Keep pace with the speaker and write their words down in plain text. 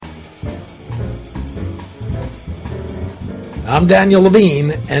I'm Daniel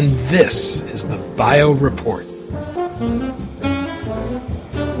Levine, and this is the Bio Report.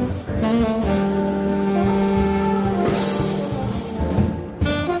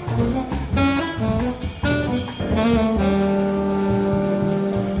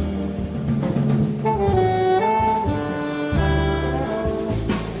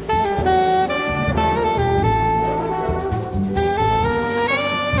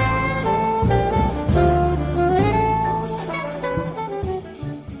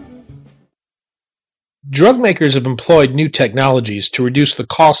 Drugmakers have employed new technologies to reduce the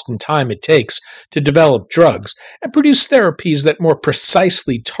cost and time it takes to develop drugs and produce therapies that more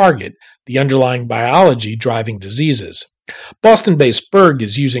precisely target the underlying biology driving diseases. Boston-based Berg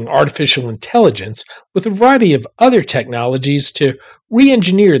is using artificial intelligence with a variety of other technologies to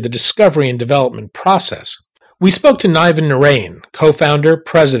re-engineer the discovery and development process. We spoke to Niven Narain, co-founder,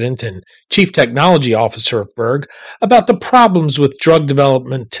 president, and chief technology officer of Berg, about the problems with drug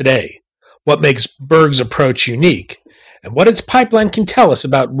development today, what makes Berg's approach unique, and what its pipeline can tell us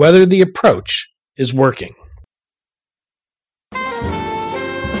about whether the approach is working.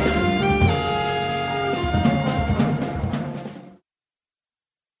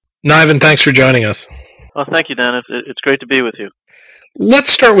 Niven, thanks for joining us. Well, thank you, Dan. It's great to be with you. Let's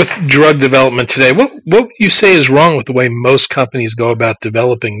start with drug development today. What would you say is wrong with the way most companies go about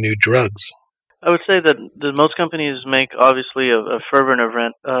developing new drugs? I would say that most companies make, obviously, a fervent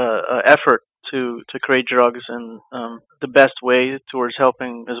effort to create drugs in the best way towards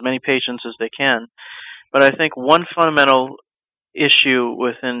helping as many patients as they can. But I think one fundamental issue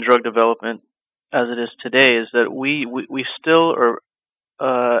within drug development, as it is today, is that we still are,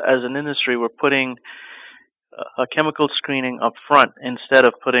 as an industry, we're putting a chemical screening up front instead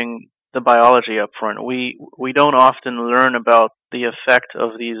of putting the biology up front. We don't often learn about the effect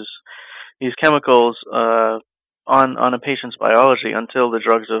of these chemicals on a patient's biology until the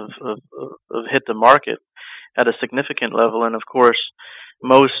drugs have hit the market at a significant level. And of course,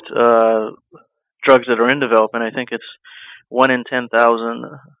 most drugs that are in development, I think it's 1 in 10,000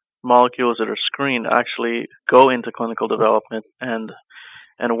 molecules that are screened actually go into clinical development, and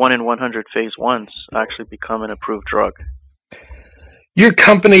 1 in 100 phase 1s actually become an approved drug. Your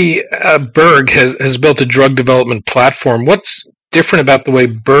company, Berg, has built a drug development platform. What's different about the way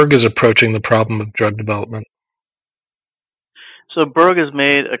Berg is approaching the problem of drug development? So Berg has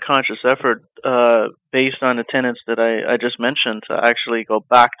made a conscious effort based on the tenets that I just mentioned to actually go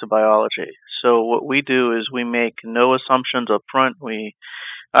back to biology. So what we do is we make no assumptions up front. We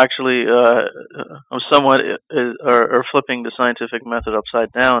actually somewhat are flipping the scientific method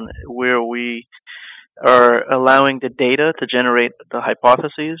upside down, where we are allowing the data to generate the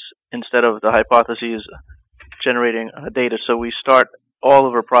hypotheses instead of the hypotheses generating data. So we start all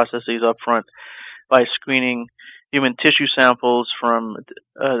of our processes up front by screening human tissue samples from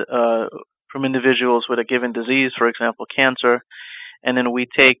individuals with a given disease, for example, cancer, and then we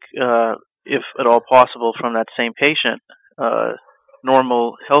take, if at all possible, from that same patient,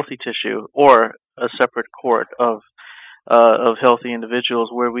 normal healthy tissue or a separate cohort of healthy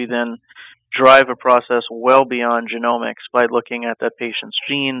individuals, where we then drive a process well beyond genomics by looking at that patient's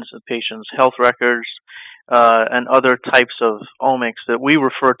genes, the patient's health records, and other types of omics that we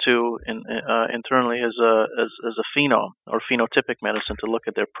refer to internally as a phenome or phenotypic medicine, to look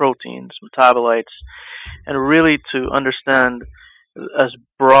at their proteins, metabolites, and really to understand as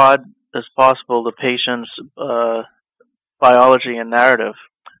broad as possible the patient's biology and narrative.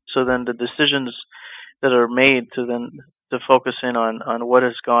 So then the decisions that are made to focus in on what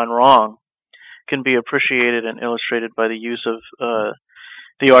has gone wrong can be appreciated and illustrated by the use of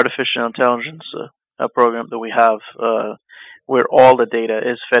the artificial intelligence program that we have, where all the data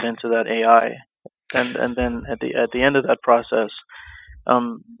is fed into that AI, and then at the end of that process,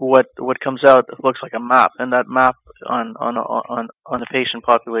 what comes out looks like a map, and that map on the patient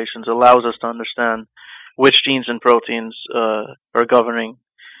populations allows us to understand which genes and proteins are governing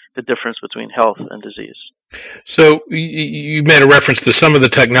the difference between health and disease. So you made a reference to some of the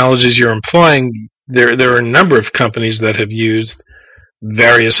technologies you're employing. There are a number of companies that have used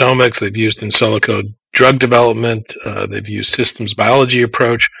various omics. They've used in silico drug development. They've used systems biology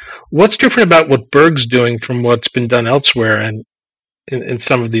approach. What's different about what Berg's doing from what's been done elsewhere and in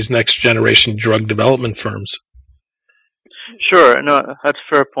some of these next generation drug development firms? Sure, no, that's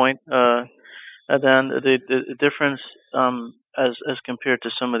a fair point. And then the difference, as compared to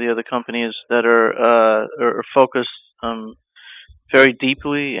some of the other companies that are focused very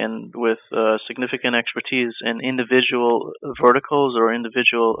deeply and with significant expertise in individual verticals or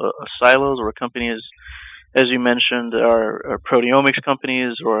individual silos, or companies, as you mentioned, are proteomics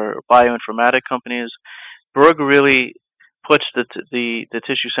companies or bioinformatic companies. Berg really puts the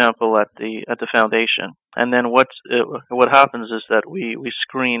tissue sample at the foundation, and then what happens is that we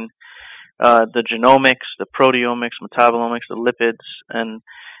screen the genomics, the proteomics, metabolomics, the lipids, and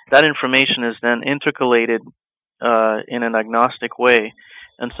that information is then intercalated in an agnostic way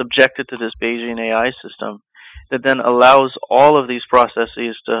and subjected to this Bayesian AI system that then allows all of these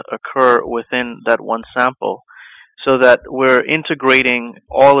processes to occur within that one sample, so that we're integrating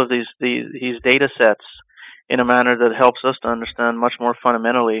all of these data sets in a manner that helps us to understand much more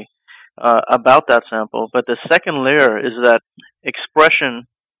fundamentally about that sample. But the second layer is that expression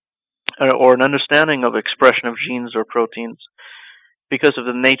or an understanding of expression of genes or proteins, because of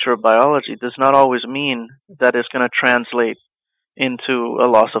the nature of biology, does not always mean that it's going to translate into a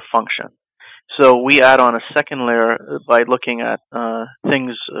loss of function. So we add on a second layer by looking at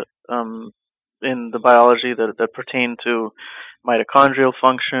things in the biology that pertain to mitochondrial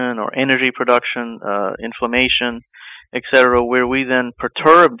function or energy production, inflammation, etc., where we then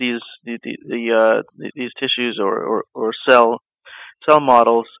perturb these tissues or cell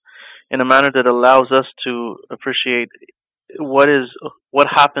models in a manner that allows us to appreciate what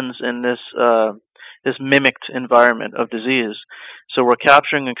happens in this mimicked environment of disease. So we're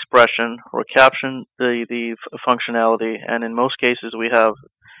capturing expression, we're capturing the functionality, and in most cases we have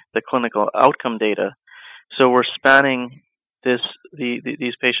the clinical outcome data. So we're spanning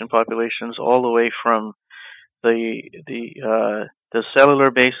these patient populations all the way from the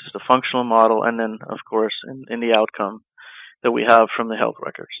cellular basis, the functional model, and then of course in the outcome that we have from the health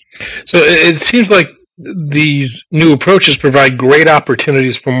records. So it seems like these new approaches provide great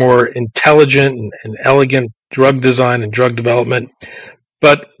opportunities for more intelligent and elegant drug design and drug development,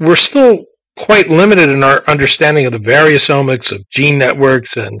 but we're still quite limited in our understanding of the variosomics of gene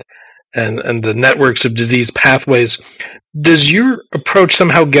networks and the networks of disease pathways. Does your approach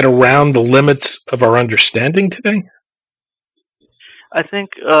somehow get around the limits of our understanding today? I think,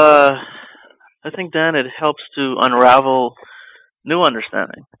 Dan, it helps to unravel new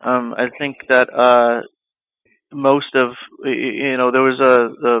understanding. I think that most of, there was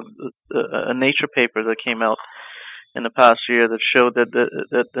a Nature paper that came out in the past year that showed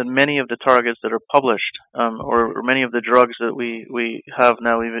that many of the targets that are published, or many of the drugs that we have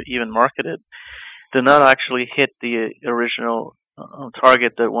now even marketed, do not actually hit the original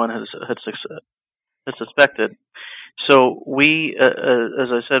target that one had suspected. So we, as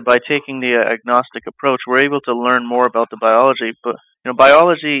I said, by taking the agnostic approach, we're able to learn more about the biology. But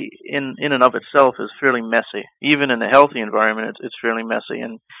biology in and of itself is fairly messy. Even in a healthy environment, it's fairly messy.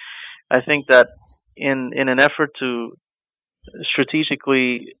 And I think that in an effort to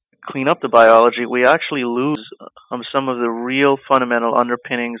strategically clean up the biology, we actually lose some of the real fundamental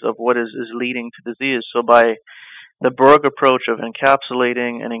underpinnings of what is leading to disease. So by the Berg approach of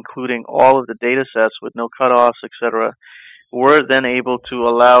encapsulating and including all of the data sets with no cutoffs, etc., we're then able to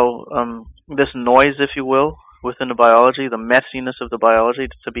allow this noise, if you will, within the biology, the messiness of the biology,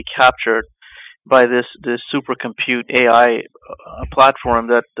 to be captured by this supercompute AI platform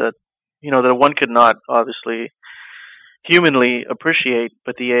that one could not obviously humanly appreciate,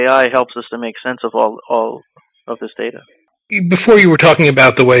 but the AI helps us to make sense of all of this data. Before, you were talking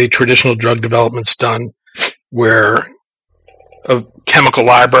about the way traditional drug development's done, where a chemical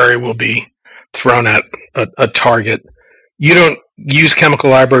library will be thrown at a target. You don't use chemical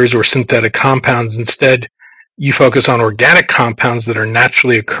libraries or synthetic compounds. Instead, you focus on organic compounds that are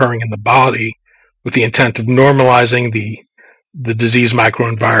naturally occurring in the body with the intent of normalizing the disease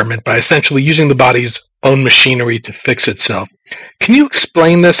microenvironment by essentially using the body's own machinery to fix itself. Can you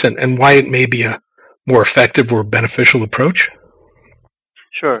explain this and why it may be a more effective or beneficial approach?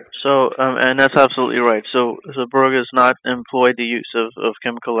 Sure. So, and that's absolutely right. So Berg has not employed the use of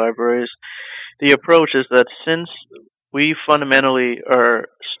chemical libraries. The approach is that since we fundamentally are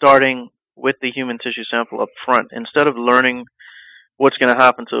starting with the human tissue sample up front, instead of learning what's going to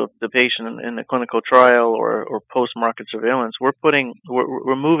happen to the patient in the clinical trial or post-market surveillance,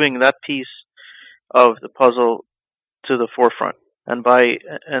 we're moving that piece of the puzzle to the forefront, and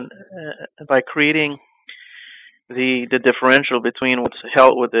by creating the differential between what's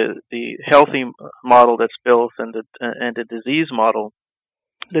with the healthy model that's built and the disease model,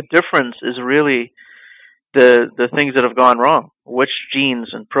 the difference is really the things that have gone wrong, which genes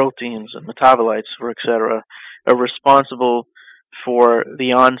and proteins and metabolites, or etc., are responsible for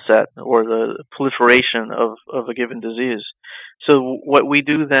the onset or the proliferation of a given disease. So what we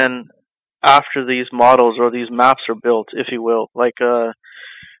do then, after these models or these maps are built, if you will, like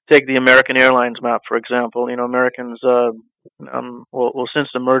take the American Airlines map, for example. Americans, since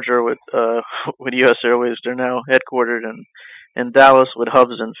the merger with U.S. Airways, they're now headquartered in Dallas with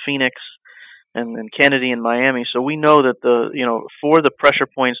hubs in Phoenix, and Kennedy in Miami. So we know that for the pressure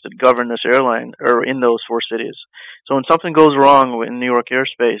points that govern this airline are in those 4 cities. So when something goes wrong in New York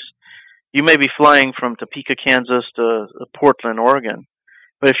airspace, you may be flying from Topeka, Kansas to Portland, Oregon.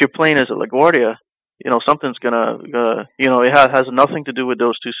 But if your plane is at LaGuardia, something's it has nothing to do with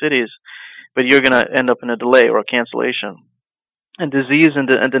those 2 cities, but you're gonna end up in a delay or a cancellation. And disease and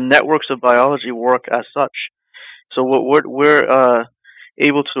the networks of biology work as such. So what we're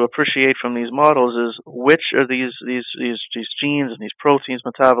able to appreciate from these models is which of these genes and these proteins,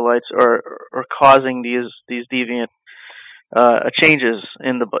 metabolites are causing these deviant changes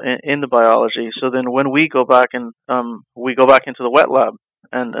in the biology. So then when we go back and we go back into the wet lab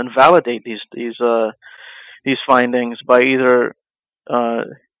and validate these findings by either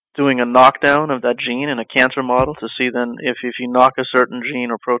doing a knockdown of that gene in a cancer model to see then if you knock a certain gene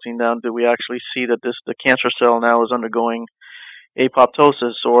or protein down, do we actually see that the cancer cell now is undergoing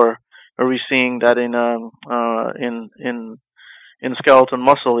apoptosis, or are we seeing that in skeletal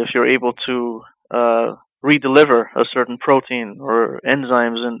muscle if you're able to redeliver a certain protein or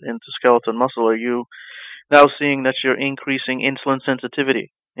enzymes into skeletal muscle? Are you now seeing that you're increasing insulin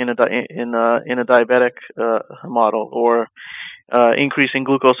sensitivity in a diabetic model, or increasing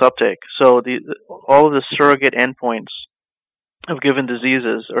glucose uptake? So all of the surrogate endpoints of given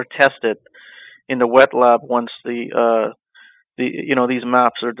diseases are tested in the wet lab once these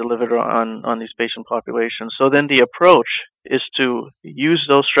maps are delivered on these patient populations. So then the approach is to use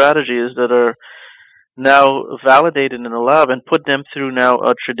those strategies that are now validated in the lab and put them through now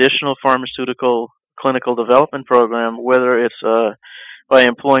a traditional pharmaceutical clinical development program, whether it's by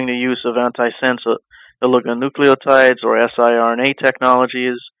employing the use of antisense oligonucleotides or siRNA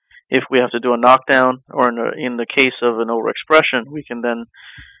technologies. If we have to do a knockdown, or in the case of an overexpression, we can then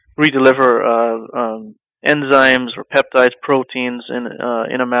redeliver enzymes or peptides, proteins in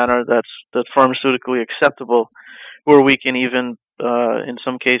a manner that's pharmaceutically acceptable, where we can even in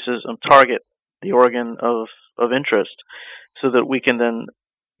some cases target the organ of interest, so that we can then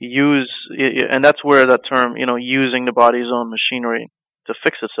use, and that's where that term, using the body's own machinery to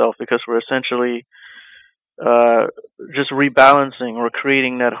fix itself, because we're essentially just rebalancing or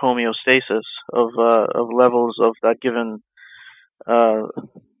creating that homeostasis of levels of that given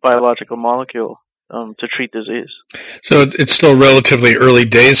biological molecule to treat disease. So it's still relatively early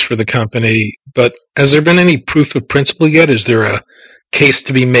days for the company, but has there been any proof of principle yet? Is there a case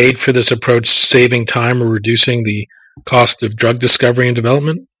to be made for this approach saving time or reducing the cost of drug discovery and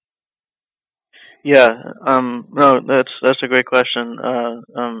development? Yeah, no, that's a great question,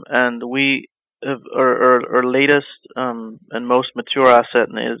 and we our latest and most mature asset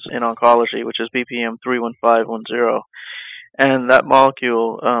is in oncology, which is BPM 31510, and that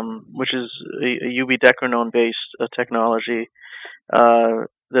molecule, which is a ubidecrenone based technology that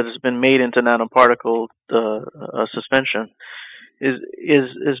has been made into nanoparticle suspension,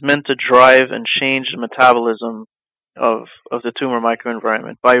 is meant to drive and change the metabolism of the tumor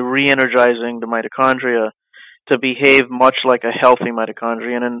microenvironment by re-energizing the mitochondria to behave much like a healthy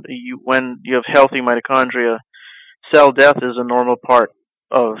mitochondria. And when you have healthy mitochondria, cell death is a normal part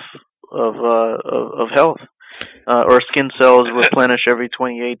of health. Or skin cells replenish every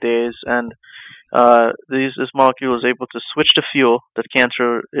 28 days, and this molecule is able to switch the fuel that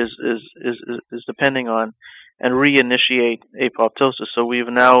cancer is depending on, and reinitiate apoptosis. So we've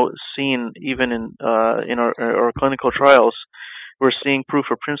now seen, even in our clinical trials, we're seeing proof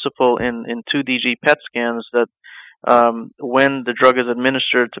of principle in 2DG PET scans that when the drug is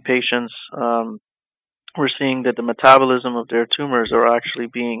administered to patients, we're seeing that the metabolism of their tumors are actually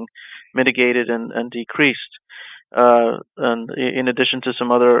being mitigated and decreased, and in addition to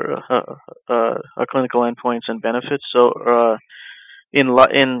some other clinical endpoints and benefits. So in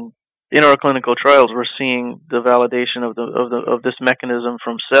our clinical trials, we're seeing the validation of this mechanism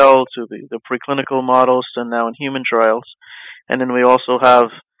from cell to the preclinical models to now in human trials. And then we also have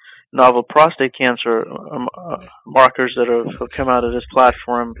novel prostate cancer markers that have come out of this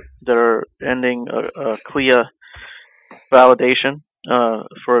platform that are ending a CLIA validation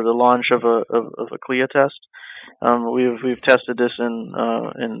for the launch of a CLIA test. We've tested this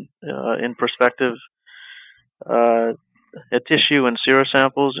in prospective tissue and sera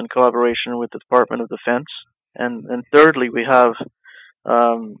samples in collaboration with the Department of Defense, and thirdly, we have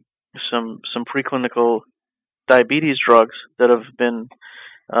some preclinical diabetes drugs that have been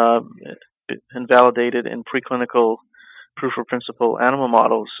validated in preclinical proof of principle animal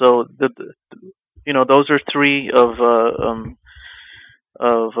models. So those are three of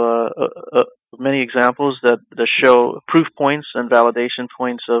many examples that show proof points and validation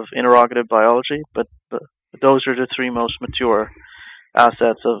points of interrogative biology, but those are the three most mature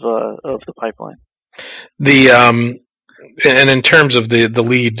assets of the pipeline. And in terms of the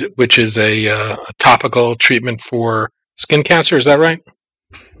lead, which is a topical treatment for skin cancer, is that right?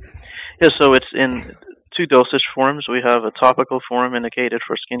 Yeah, so it's in two dosage forms. We have a topical form indicated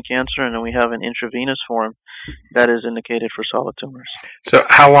for skin cancer, and then we have an intravenous form that is indicated for solid tumors. So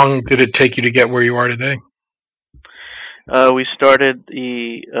how long did it take you to get where you are today? We started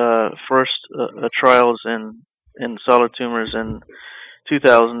the first trials in solid tumors in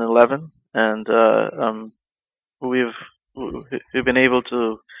 2011, and we've been able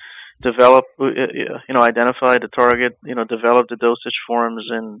to develop, identify the target, develop the dosage forms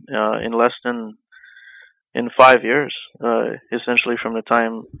in less than 5 years, essentially from the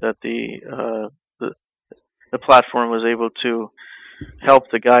time that the platform was able to help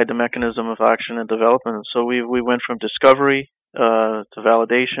to guide the mechanism of action and development. So we went from discovery to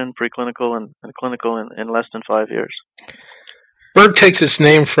validation, preclinical and clinical in less than 5 years. Berg takes its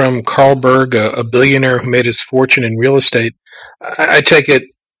name from Carl Berg, a billionaire who made his fortune in real estate. I take it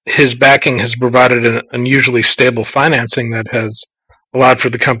his backing has provided an unusually stable financing that has allowed for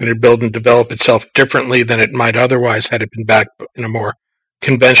the company to build and develop itself differently than it might otherwise had it been backed in a more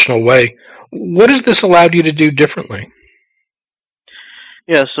conventional way. What has this allowed you to do differently?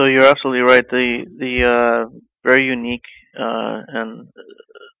 Yeah, so you're absolutely right. The very unique and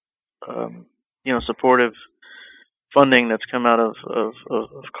supportive funding that's come out of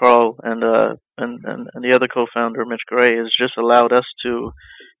Carl and the other co-founder, Mitch Gray, has just allowed us to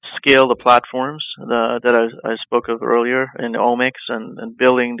scale the platforms that I spoke of earlier in omics and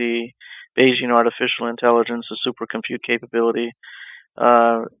building the Bayesian artificial intelligence, the supercompute capability,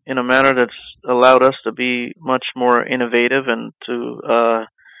 in a manner that's allowed us to be much more innovative and to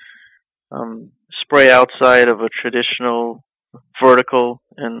spray outside of a traditional vertical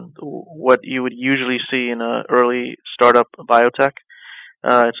and what you would usually see in an early startup biotech.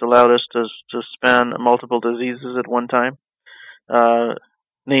 It's allowed us to span multiple diseases at one time,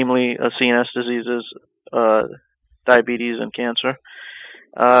 namely CNS diseases, diabetes, and cancer,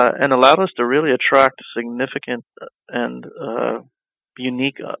 and allowed us to really attract significant and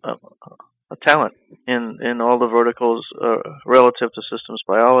unique talent in all the verticals relative to systems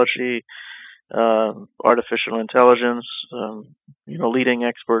biology, artificial intelligence, leading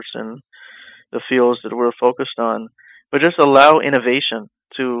experts in the fields that we're focused on, but just allow innovation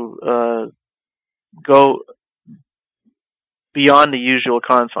to go beyond the usual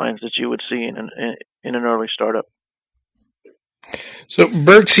confines that you would see in an early startup. So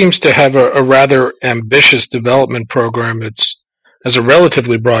Berg seems to have a rather ambitious development program that has a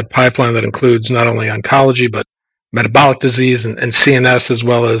relatively broad pipeline that includes not only oncology, but metabolic disease and CNS, as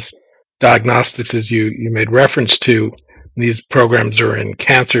well as diagnostics, as you made reference to. These programs are in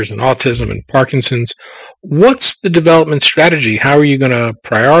cancers and autism and Parkinson's. What's the development strategy? How are you going to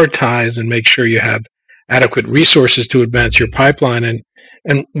prioritize and make sure you have adequate resources to advance your pipeline?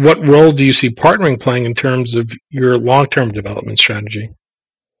 And what role do you see partnering playing in terms of your long-term development strategy?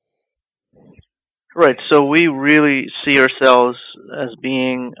 Right. So we really see ourselves as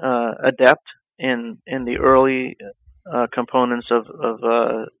being adept in the early components of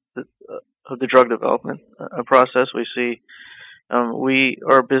the drug development process. We see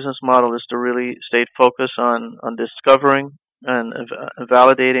our business model is to really stay focused on discovering and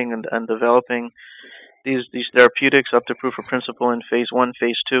validating and developing these therapeutics up to proof of principle in phase 1,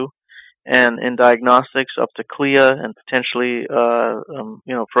 phase 2, and in diagnostics up to CLIA and potentially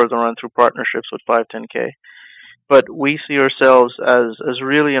further on through partnerships with 510K. But we see ourselves as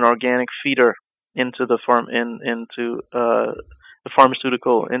really an organic feeder into the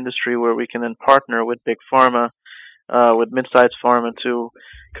pharmaceutical industry, where we can then partner with big pharma, with mid-sized pharma to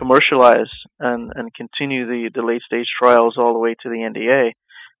commercialize and continue the late-stage trials all the way to the NDA.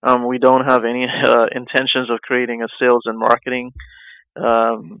 We don't have any intentions of creating a sales and marketing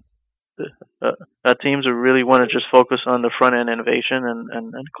teams. We really want to just focus on the front-end innovation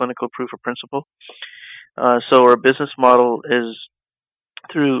and clinical proof of principle. So our business model is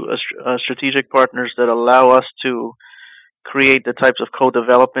through strategic partners that allow us to create the types of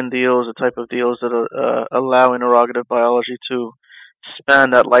co-development deals, the type of deals that allow interrogative biology to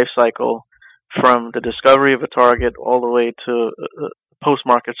span that life cycle from the discovery of a target all the way to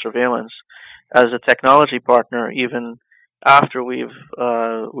post-market surveillance as a technology partner, even after we've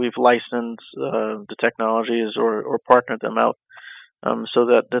licensed the technologies or partnered them out, so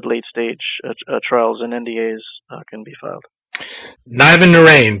that the late-stage trials and NDAs can be filed. Niven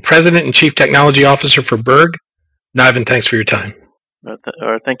Narain, President and Chief Technology Officer for Berg. Niven, thanks for your time.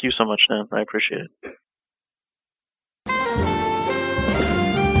 Thank you so much, Dan. I appreciate it.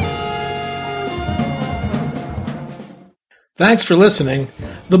 Thanks for listening.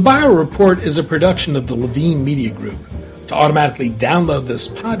 The Bio Report is a production of the Levine Media Group. To automatically download this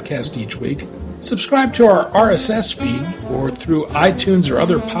podcast each week, subscribe to our RSS feed or through iTunes or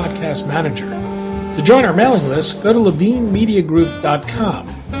other podcast manager. To join our mailing list, go to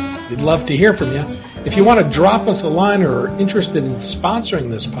levinemediagroup.com. We'd love to hear from you. If you want to drop us a line or are interested in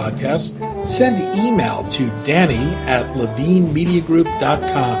sponsoring this podcast, send an email to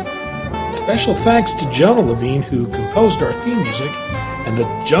danny@levinemediagroup.com. Special thanks to Jonah Levine, who composed our theme music, and the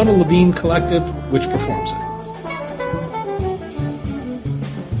Jonah Levine Collective, which performs it.